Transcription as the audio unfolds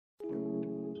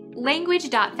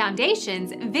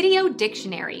Language.Foundation's Video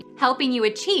Dictionary, helping you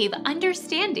achieve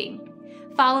understanding.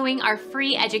 Following our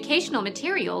free educational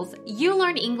materials, you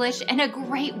learn English in a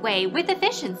great way with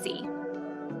efficiency.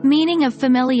 Meaning of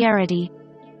familiarity.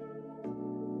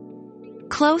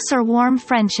 Close or warm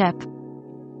friendship.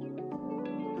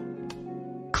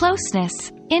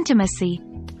 Closeness, intimacy.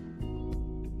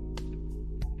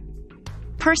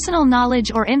 Personal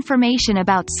knowledge or information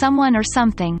about someone or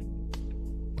something.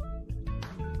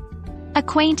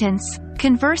 Acquaintance,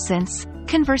 conversance,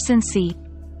 conversancy.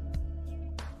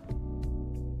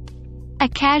 A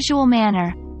casual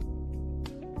manner.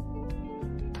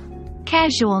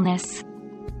 Casualness.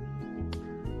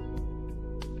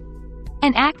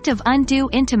 An act of undue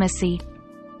intimacy.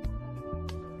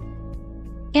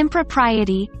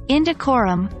 Impropriety,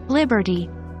 indecorum, liberty.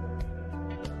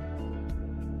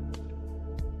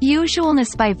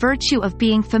 Usualness by virtue of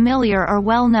being familiar or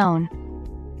well known.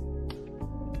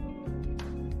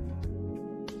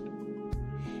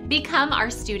 Become our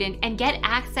student and get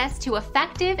access to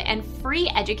effective and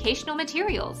free educational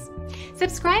materials.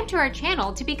 Subscribe to our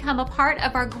channel to become a part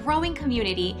of our growing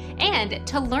community and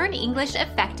to learn English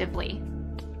effectively.